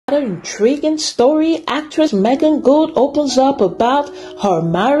Another intriguing story, actress Meagan Good opens up about her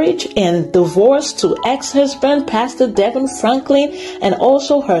marriage and divorce to ex-husband Pastor Devin Franklin and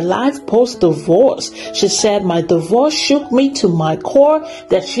also her life post-divorce. She said, "My divorce shook me to my core,"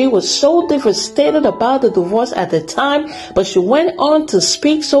 that she was so devastated about the divorce at the time, but she went on to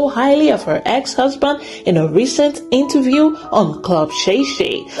speak so highly of her ex-husband in a recent interview on Club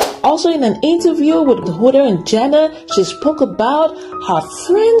𝕤𝕤𝕤𝕤. Also in an interview with 𝕗𝕣𝕖𝕗, she spoke about her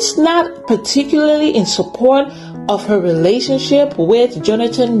friends not particularly in support of her relationship with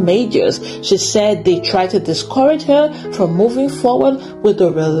Jonathan Majors. She said they tried to discourage her from moving forward with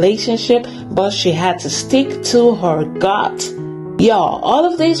the relationship, but she had to stick to her gut. Y'all, all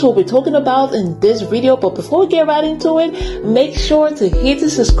of this we'll be talking about in this video, but before we get right into it, make sure to hit the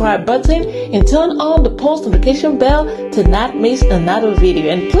subscribe button and turn on the post notification bell to not miss another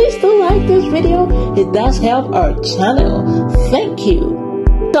video. And please do like this video, it does help our channel. Thank you.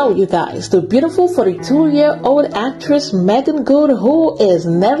 So you guys, the beautiful 42-year-old actress Meagan Good, who is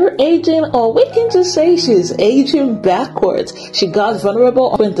never aging, or we can just say she's aging backwards. She got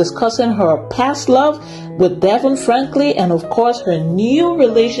vulnerable when discussing her past love with Devin Franklin and of course her new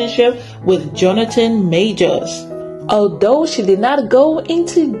relationship with Jonathan Majors. Although she did not go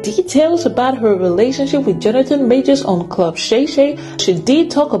into details about her relationship with Jonathan Majors on Club 𝕤𝕤𝕤, she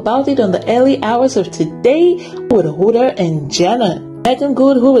did talk about it on the early hours of today with 𝕗𝕣𝕖𝕗. Meagan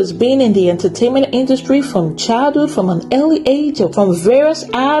Good, who has been in the entertainment industry from childhood, from an early age, from various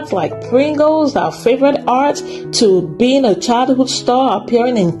ads like Pringles, Our Favorite Arts, to being a childhood star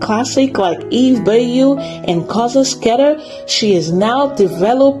appearing in classics like Eve Bayou and Cousin Skeeter, she is now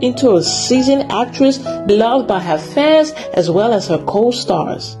developed into a seasoned actress loved by her fans as well as her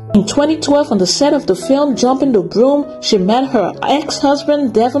co-stars. In 2012, on the set of the film Jumping the Broom, she met her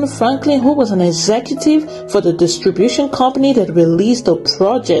ex-husband Devin Franklin, who was an executive for the distribution company that released the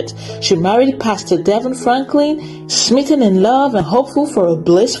project. She married Pastor Devin Franklin, smitten in love and hopeful for a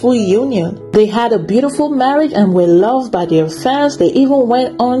blissful union. They had a beautiful marriage and were loved by their fans. They even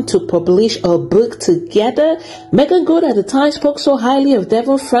went on to publish a book together. Meagan Good at the time spoke so highly of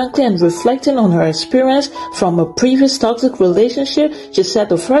Devin Franklin, and reflecting on her experience from a previous toxic relationship, she said,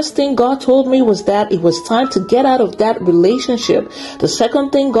 "The first thing God told me was that it was time to get out of that relationship. The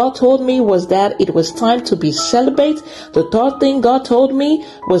second thing God told me was that it was time to be celibate. The third thing God told me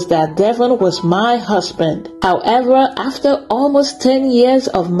was that Devin was my husband." However, after almost 10 years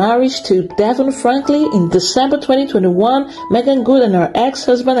of marriage to Devin Franklin, in December 2021, Meagan Good and her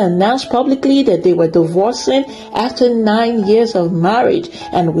ex-husband announced publicly that they were divorcing after 9 years of marriage,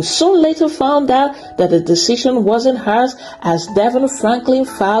 and we soon later found out that the decision wasn't hers, as Devin Franklin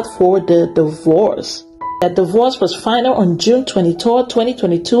filed for the divorce. That divorce was final on June 23,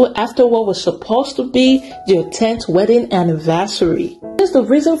 2022, after what was supposed to be their 10th wedding anniversary. Since the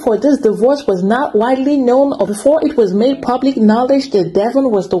reason for this divorce was not widely known, or before it was made public knowledge that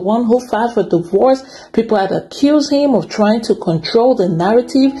Devin was the one who filed for divorce, people had accused him of trying to control the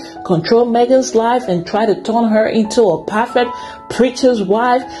narrative, control Meagan's life, and try to turn her into a perfect preacher's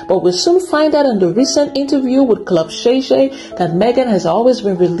wife. But we soon find out in the recent interview with Club 𝕤𝕤𝕤𝕤 that Meagan has always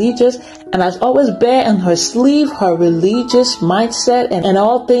been religious and has always bear on her sleeve her religious mindset and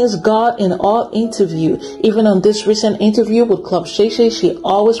all things God in all interview. Even on this recent interview with Club 𝕤𝕤𝕤𝕤, she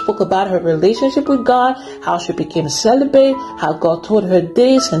always spoke about her relationship with God, how she became celibate, how God told her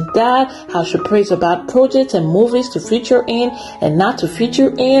this and that, how she prays about projects and movies to feature in and not to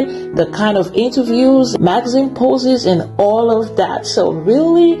feature in, the kind of interviews, magazine poses, and all of that. So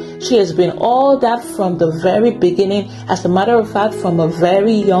really, she has been all that from the very beginning, as a matter of fact, from a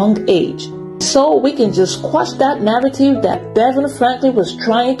very young age. So we can just squash that narrative that Devin Franklin was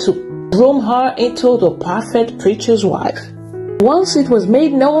trying to groom her into the perfect preacher's wife. Once it was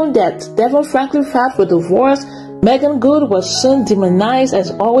made known that Devin Franklin filed for divorce, Meagan Good was soon demonized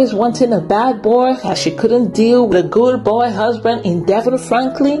as always wanting a bad boy, as she couldn't deal with a good boy husband in Devin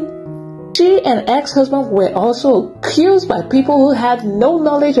Franklin. She and ex-husband were also accused by people who had no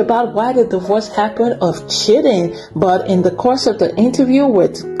knowledge about why the divorce happened of cheating, but in the course of the interview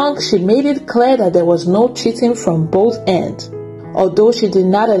with 𝕗𝕣𝕗, she made it clear that there was no cheating from both ends. Although she did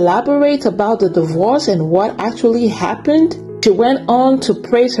not elaborate about the divorce and what actually happened, she went on to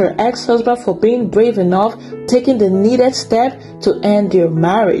praise her ex-husband for being brave enough, taking the needed step to end their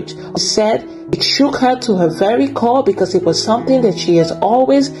marriage. She said it shook her to her very core because it was something that she has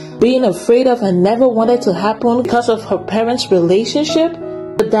always been afraid of and never wanted to happen because of her parents' relationship,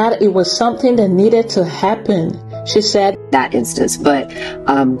 but that it was something that needed to happen. She said, "That instance, but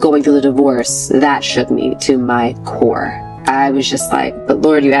going through the divorce, that shook me to my core." I was just like, but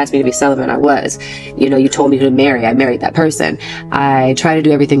Lord, you asked me to be celibate. I was. You know, you told me who to marry. I married that person. I try to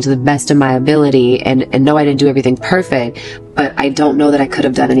do everything to the best of my ability, and no, I didn't do everything perfect, but I don't know that I could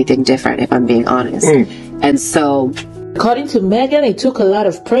have done anything different, if I'm being honest. And so, according to Meagan, it took a lot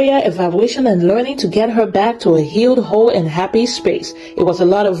of prayer, evaluation, and learning to get her back to a healed, whole, and happy space. It was a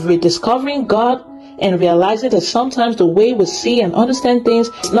lot of rediscovering God and realizing that sometimes the way we see and understand things,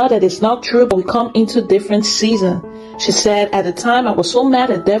 it's not that it's not true, but we come into different seasons. She said, at the time I was so mad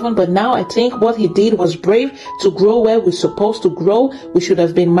at Devon, but now I think what he did was brave to grow where we're supposed to grow. We should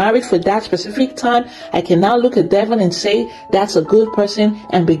have been married for that specific time. I can now look at Devon and say that's a good person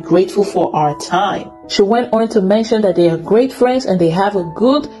and be grateful for our time. She went on to mention that they are great friends and they have a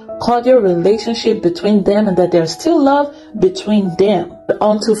good, cordial relationship between them and that there's still love between them.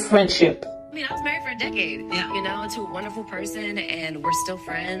 On to friendship. I mean, I was married for a decade, you know, to a wonderful person, and we're still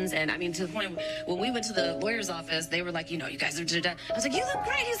friends. And I mean, to the point when we went to the lawyer's office, they were like, you know, you guys are da-da-da. I was like, you look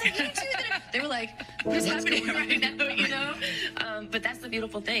great. He's like, you too. They were like, what's happening right now, you know? But that's the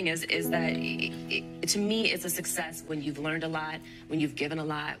beautiful thing is that to me, it's a success when you've learned a lot, when you've given a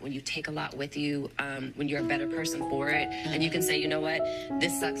lot, when you take a lot with you, when you're a better person for it. And you can say, you know what,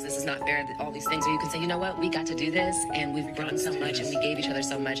 this sucks. This is not fair. All these things. Or you can say, you know what, we got to do this and we've grown so much and we gave each other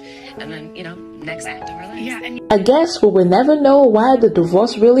so much. And then, you know, next act of our life. Yeah, and I guess we will never know why the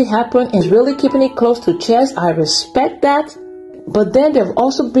divorce really happened and really keeping it close to chest. I respect that. But then there have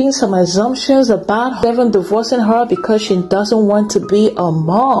also been some assumptions about Devon divorcing her because she doesn't want to be a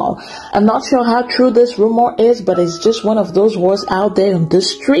mom. I'm not sure how true this rumor is, but it's just one of those words out there on the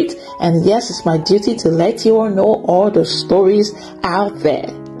street. And yes, it's my duty to let you all know all the stories out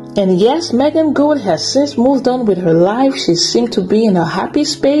there. And yes, Meagan Good has since moved on with her life. She seemed to be in a happy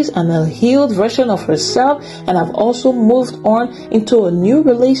space and a healed version of herself, and have also moved on into a new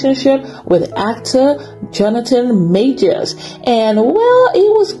relationship with actor 𝕗𝕤𝕚𝕓𝕖. And well,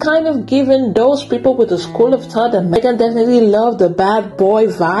 it was kind of giving those people with the school of thought that Meagan definitely loved the bad boy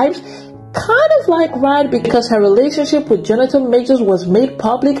vibes. Kind of like right, because her relationship with 𝕗𝕤𝕚𝕚𝕓𝕖 was made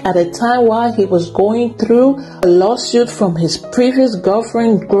public at a time while he was going through a lawsuit from his previous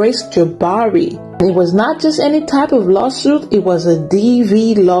girlfriend Grace Jabari. It was not just any type of lawsuit, it was a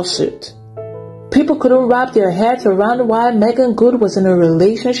DV lawsuit. People couldn't wrap their heads around why Meagan Good was in a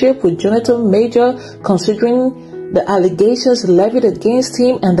relationship with 𝕗𝕚𝕚𝕚𝕓𝕖, considering the allegations levied against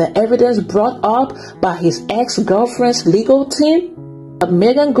him and the evidence brought up by his ex-girlfriend's legal team. But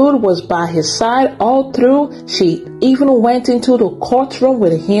Meagan Good was by his side all through. She even went into the courtroom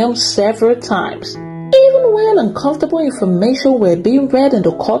with him several times. Even when uncomfortable information were being read in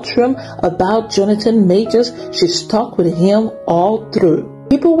the courtroom about 𝕗𝕚𝕚𝕚𝕚𝕚𝕚, she stuck with him all through.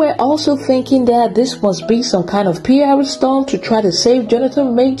 People were also thinking that this must be some kind of PR stunt to try to save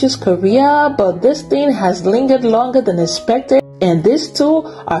𝕗𝕚𝕚𝕚𝕚𝕚𝕚's career, but this thing has lingered longer than expected, and these two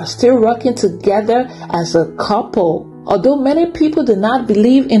are still working together as a couple. Although many people do not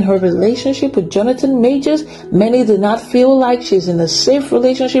believe in her relationship with 𝕗𝕚𝕚𝕚𝕚𝕚, many do not feel like she's in a safe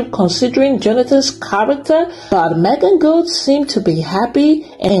relationship considering 𝕗𝕚𝕚𝕚's character, but Meagan Good seemed to be happy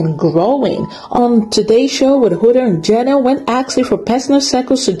and growing. On today's show with Hooter and Jenna, when asked if her personal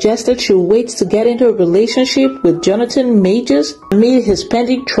circle suggested she waits to get into a relationship with 𝕗𝕚𝕚𝕚𝕚𝕚 amid his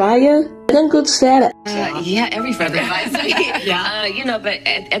pending trial, Meagan Good said, yeah, every friend advises me. You know, but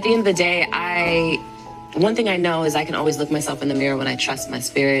at the end of the day, one thing I know is I can always look myself in the mirror when I trust my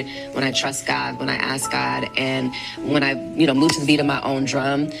spirit, when I trust God, when I ask God, and when I, you know, move to the beat of my own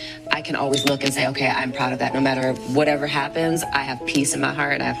drum. I can always look and say, okay, I'm proud of that. No matter whatever happens, I have peace in my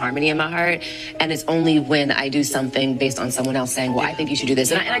heart, I have harmony in my heart, and it's only when I do something based on someone else saying, well, I think you should do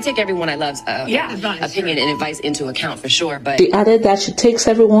this. And I take everyone I love's opinion and advice into account for sure. But she added that she takes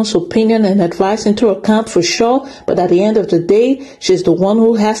everyone's opinion and advice into account for sure, but at the end of the day, she's the one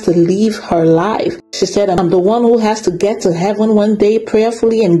who has to live her life. She said, I'm the one who has to get to heaven one day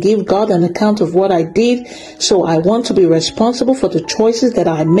prayerfully and give God an account of what I did. So I want to be responsible for the choices that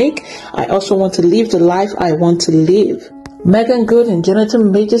I make. I also want to live the life I want to live. Meagan Good and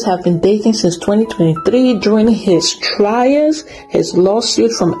𝕗𝕚𝕚𝕚𝕚𝕚 have been dating since 2023 during his trials, his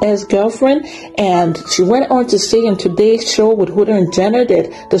lawsuit from ex-girlfriend, and she went on to say in today's show with Hooter and Jenna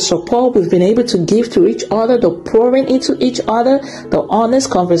that the support we've been able to give to each other, the pouring into each other, the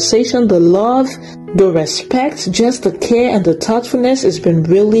honest conversation, the love, the respect, just the care and the thoughtfulness has been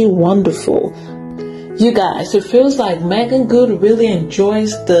really wonderful. You guys, it feels like Meagan Good really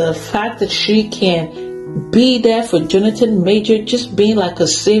enjoys the fact that she can be there for Jonathan Major, just being like a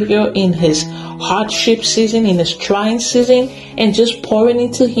savior in his hardship season, in his trying season, and just pouring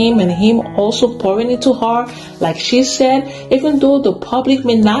into him and him also pouring into her. Like she said, even though the public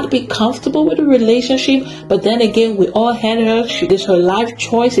may not be comfortable with the relationship, but then again, we all had her. It's her life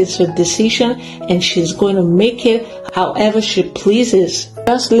choice, it's her decision, and she's going to make it however she pleases.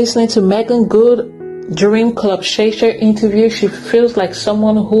 Just listening to Meagan Good during 𝕗𝕤𝕒 interview, she feels like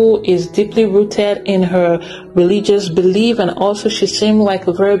someone who is deeply rooted in her religious belief, and also she seemed like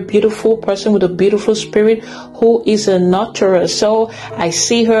a very beautiful person with a beautiful spirit who is a nurturer. So I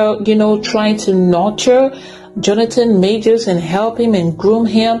see her, trying to nurture Jonathan Majors and help him and groom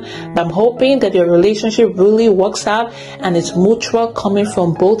him. I'm hoping that your relationship really works out and it's mutual, coming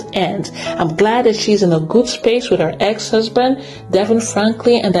from both ends. I'm glad that she's in a good space with her ex-husband, 𝕗𝕐𝕐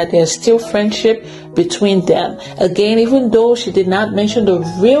Franklin, and that there's still friendship between them. Again, even though she did not mention the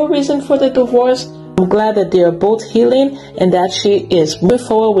real reason for the divorce, I'm glad that they are both healing and that she is moving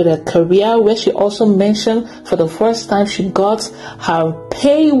forward with her career, where she also mentioned for the first time she got her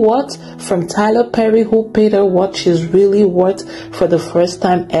pay from Tyler Perry, who paid her what she's really worth for the first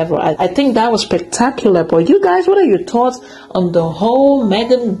time ever. I think that was spectacular. But you guys, what are your thoughts on the whole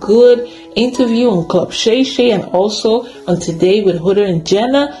Meagan Good interview on 𝕗𝕐𝕒 and also on Today with Hoda and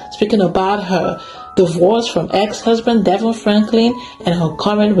Jenna, speaking about her divorce from ex-husband 𝕗𝕐𝕐 Franklin and her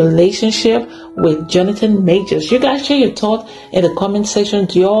current relationship with Jonathan Majors? You guys share your thoughts in the comment section.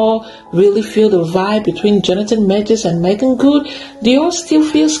 Do y'all really feel the vibe between Jonathan Majors and Meagan Good? Do y'all still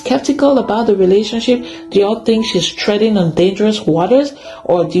feel skeptical about the relationship? Do y'all think she's treading on dangerous waters?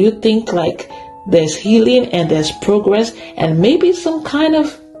 Or do you think like there's healing and there's progress and maybe some kind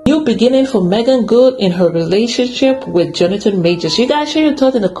of new beginning for Meagan Good in her relationship with Jonathan Majors? You guys share your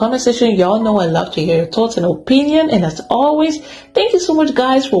thoughts in the comment section. Y'all know I love to hear your thoughts and opinion. And as always, thank you so much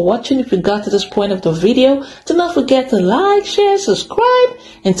guys for watching. If you got to this point of the video, do not forget to like, share, subscribe,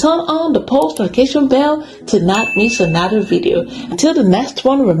 and turn on the post notification bell to not miss another video. Until the next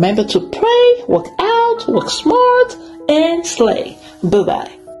one, remember to pray, work out, work smart, and slay.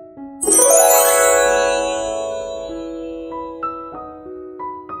 Bye-bye.